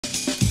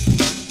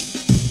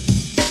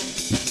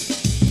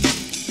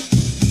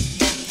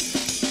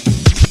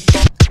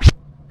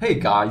Hey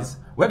guys,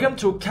 welcome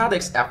to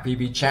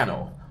CaddxFPV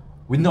channel.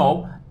 We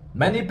know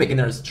many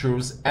beginners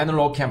choose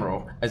analog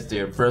camera as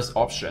their first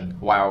option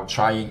while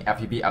trying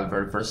FPV at the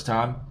very first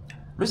time.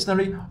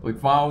 Recently, we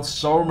found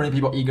so many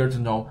people eager to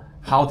know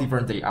how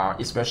different they are,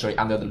 especially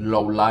under the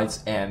low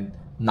lights and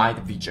night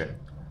vision.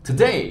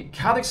 Today,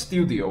 CaddX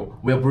Studio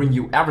will bring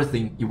you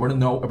everything you want to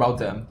know about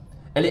them.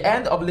 At the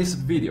end of this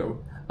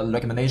video, a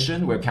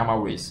recommendation will come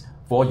out with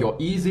for your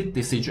easy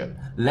decision.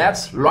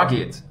 Let's rock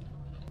it!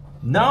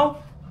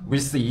 Now we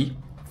see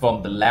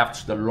from the left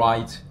to the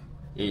right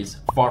is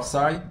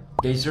Farsight,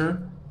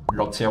 Geyser,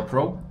 Ratel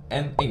Pro,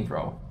 and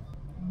Infra.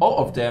 All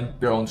of them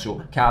belong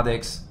to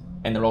CaddX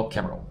Analog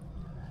Camera.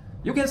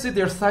 You can see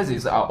their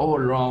sizes are all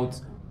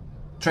around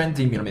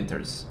 20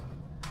 millimeters.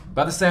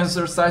 But the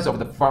sensor size of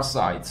the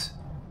Farsight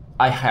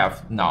I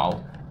have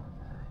now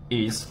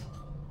is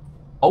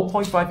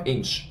 0.5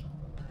 inch,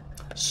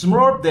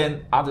 smaller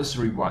than other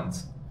three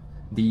ones.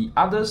 The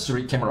other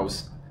three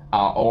cameras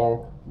are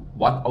all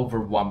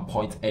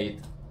 1/1.8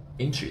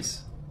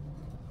 inches.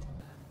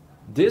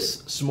 This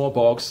small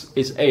box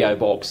is AI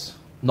box,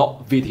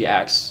 not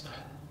VTX.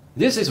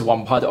 This is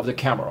one part of the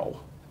camera.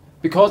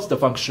 Because the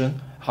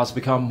function has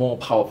become more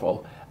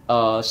powerful,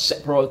 a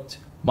separate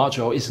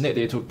module is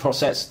needed to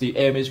process the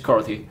image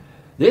quality.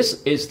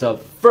 This is the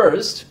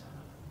first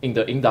in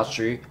the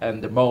industry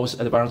and the most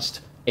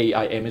advanced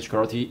AI image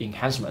quality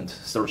enhancement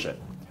solution.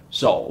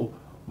 So,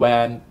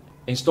 when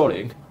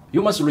installing,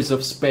 you must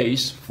reserve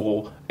space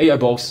for AI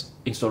box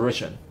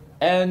installation.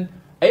 And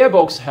AI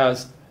box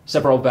has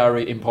several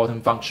very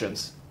important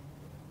functions.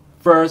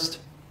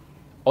 First,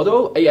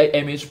 although AI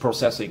image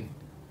processing,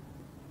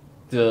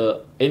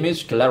 the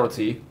image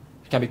clarity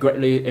can be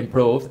greatly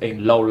improved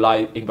in low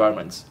light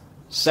environments.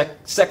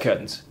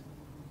 Second,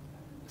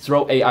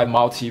 through AI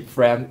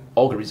multi-frame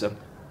algorithm,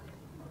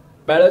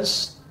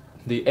 balance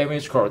the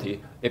image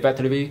quality,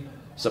 effectively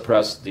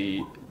suppress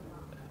the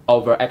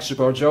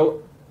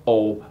overexposure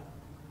or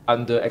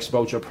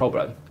underexposure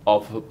problem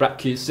of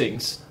blacky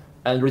scenes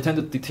and retain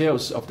the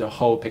details of the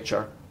whole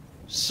picture.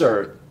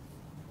 Third,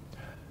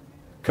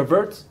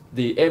 convert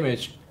the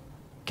image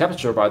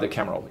captured by the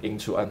camera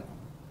into an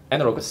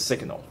analog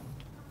signal.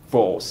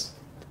 Fourth,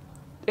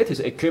 it is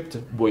equipped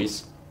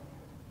with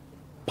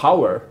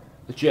power,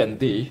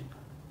 GND,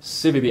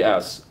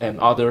 CVBS, and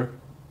other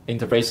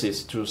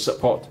interfaces to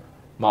support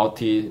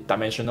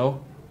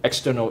multi-dimensional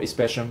external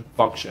inspection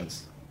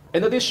functions.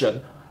 In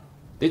addition,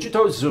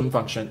 digital zoom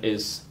function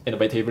is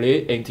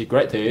innovatively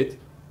integrated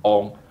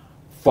on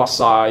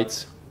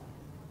Farsight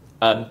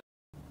and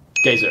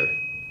Geyser.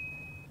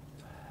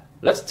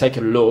 Let's take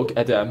a look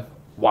at them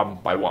one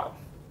by one.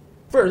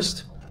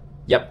 First,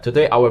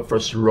 today our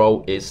first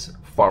row is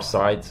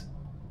Farsight.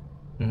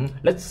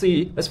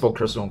 Let's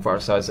focus on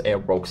Farsight's air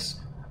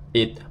box.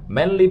 It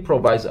mainly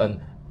provides an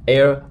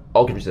air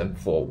algorithm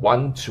for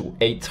 1 to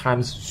 8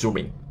 times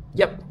zooming.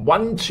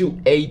 1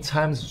 to 8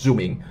 times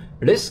zooming.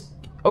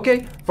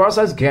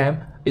 Farsight's cam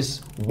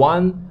is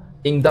one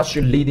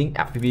industry-leading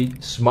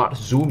FPV smart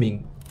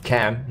zooming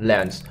cam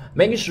lens,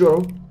 making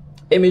sure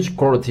image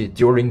quality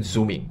during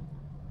zooming.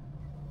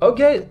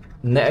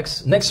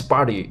 Next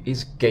body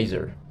is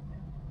Geyser.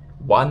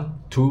 1,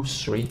 2,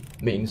 3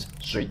 means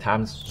 3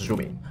 times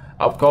zooming.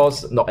 Of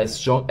course, not as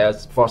strong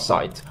as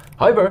Farsight.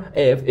 However,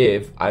 if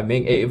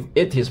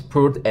it is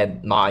put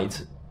at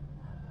night,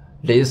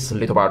 this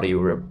little body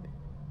will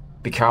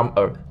become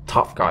a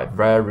tough guy,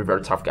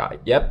 very tough guy.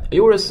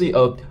 You will see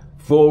a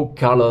full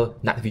color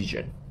night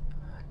vision.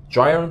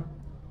 Giant,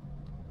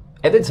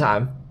 at the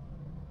time,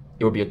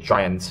 it will be a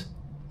giant,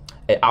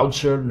 an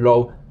ultra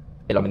low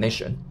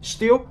illumination.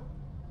 Still,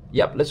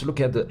 let's look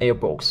at the air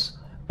box.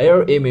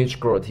 Air image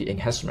quality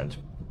enhancement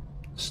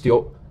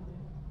still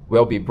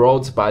will be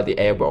brought by the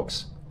air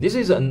box. This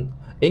is an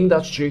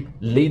industry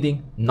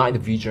leading night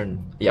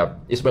vision,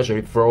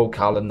 especially full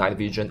color night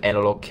vision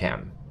analog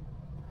cam.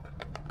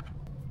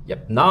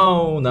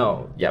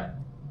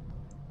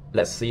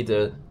 Let's see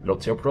the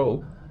Ratel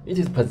Pro. It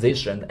is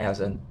positioned as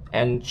an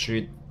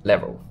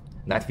entry-level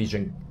night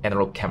vision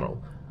analog camera.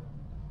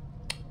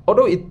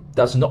 Although it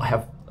does not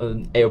have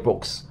an air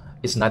box,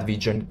 its night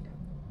vision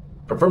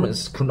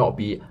performance could not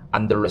be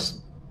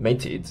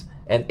underestimated,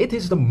 and it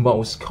is the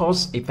most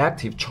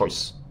cost-effective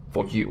choice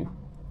for you.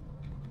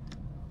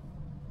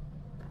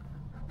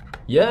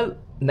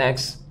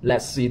 Next,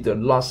 let's see the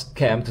last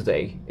cam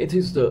today. It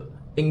is the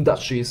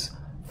industry's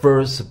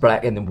first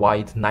black and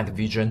white night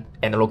vision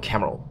analog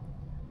camera.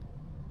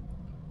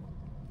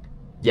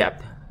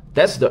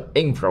 That's the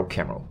Infra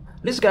Camera.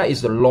 This guy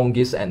is the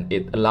longest and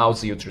it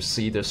allows you to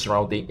see the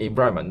surrounding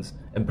environment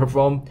and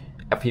perform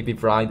FPV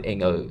flight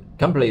in a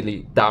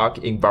completely dark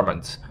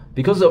environment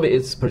because of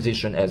its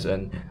position as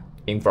an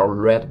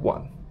infrared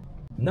one.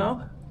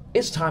 Now,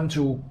 it's time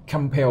to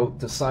compare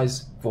the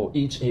size for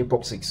each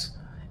airboxes.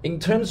 In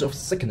terms of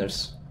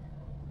thickness,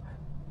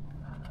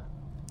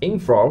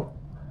 Infra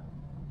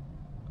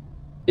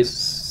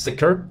is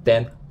thicker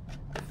than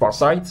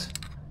Farsight,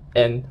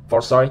 and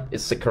Farsight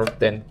is thicker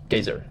than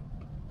Geyser.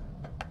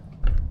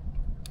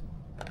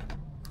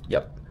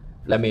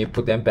 Let me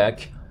put them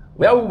back.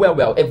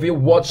 Well, if you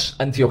watch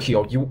until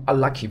here, you are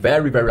lucky,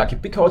 very lucky,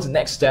 because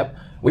next step,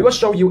 we will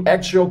show you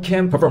actual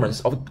cam performance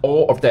of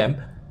all of them,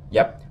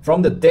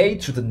 from the day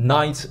to the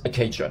night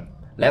occasion.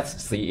 Let's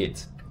see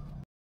it.